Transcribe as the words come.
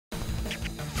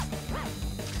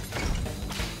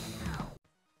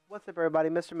What's up, everybody?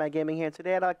 Mr. Matt Gaming here.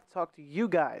 Today, I'd like to talk to you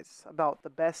guys about the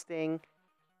best thing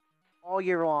all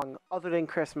year long, other than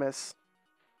Christmas,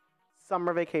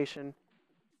 summer vacation.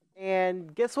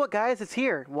 And guess what, guys? It's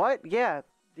here. What? Yeah,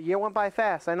 the year went by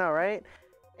fast. I know, right?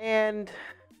 And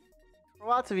for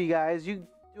lots of you guys, you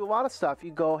do a lot of stuff.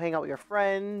 You go hang out with your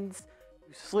friends.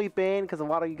 You sleep in because a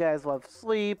lot of you guys love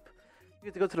sleep. You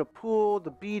get to go to the pool,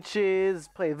 the beaches,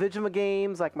 play video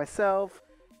games like myself.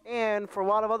 And for a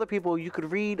lot of other people, you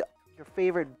could read your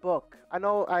favorite book. I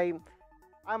know I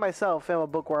myself am a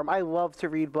bookworm. I love to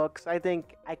read books. I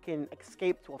think I can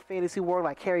escape to a fantasy world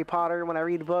like Harry Potter when I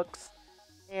read books.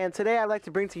 And today I'd like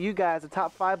to bring to you guys the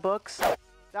top 5 books that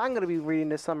I'm going to be reading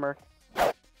this summer.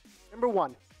 Number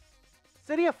 1,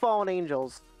 City of Fallen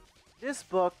Angels. This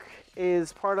book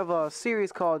is part of a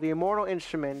series called The Immortal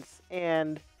Instruments.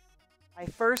 And I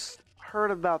first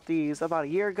heard about these about a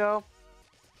year ago.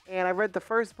 And I read the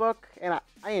first book, and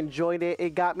I enjoyed it.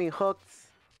 It got me hooked,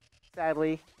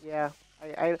 sadly. Yeah,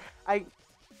 I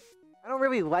don't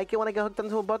really like it when I get hooked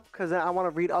onto a book, because then I want to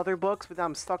read other books, but then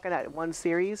I'm stuck in that one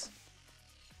series.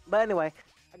 But anyway,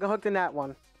 I got hooked in that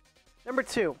one. Number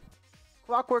 2,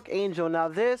 Clockwork Angel. Now,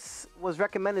 this was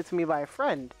recommended to me by a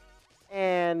friend.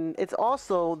 And it's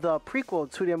also the prequel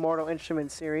to the Immortal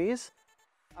Instruments series.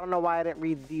 I don't know why I didn't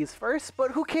read these first,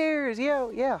 but who cares?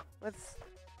 Yeah, that's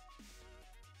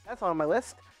on my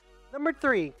list. Number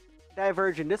 3,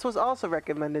 Divergent. This was also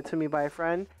recommended to me by a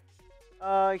friend.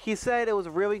 He said it was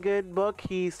a really good book.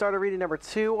 He started reading number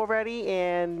 2 already,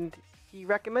 and he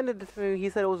recommended it to me. He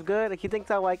said it was good. He thinks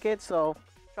I like it, so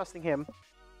trusting him.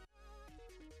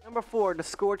 Number 4, The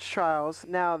Scorch Trials.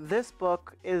 Now, this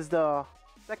book is the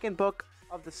second book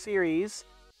of the series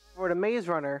for the Maze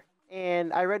Runner.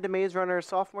 And I read the Maze Runner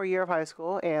sophomore year of high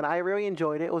school, and I really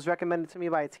enjoyed it. It was recommended to me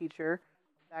by a teacher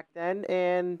back then,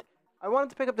 and I wanted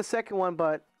to pick up the second one,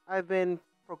 but I've been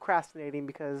procrastinating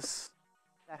because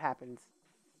that happens.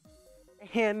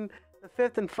 And the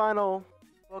 5th and final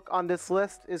book on this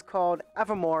list is called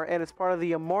Evermore, and it's part of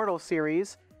the Immortal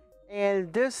series.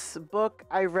 And this book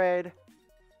I read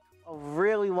a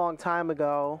really long time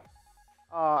ago.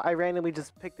 I randomly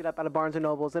just picked it up out of Barnes &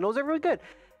 Nobles, and it was really good.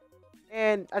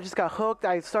 And I just got hooked.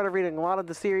 I started reading a lot of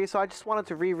the series, so I just wanted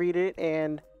to reread it,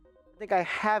 and I think I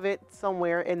have it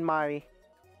somewhere in my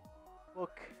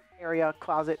book area,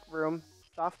 closet, room,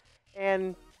 stuff.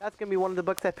 And that's going to be one of the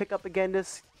books I pick up again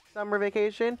this summer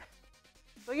vacation.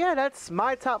 So yeah, that's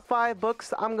my top 5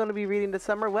 books I'm going to be reading this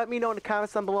summer. Let me know in the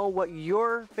comments down below what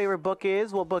your favorite book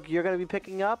is, what book you're going to be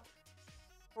picking up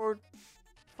for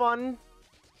fun.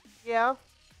 Yeah.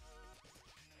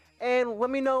 And let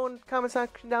me know in the comment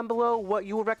section down below what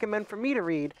you would recommend for me to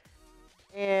read.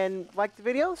 And like the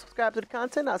video, subscribe to the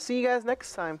content. I'll see you guys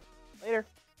next time. Later.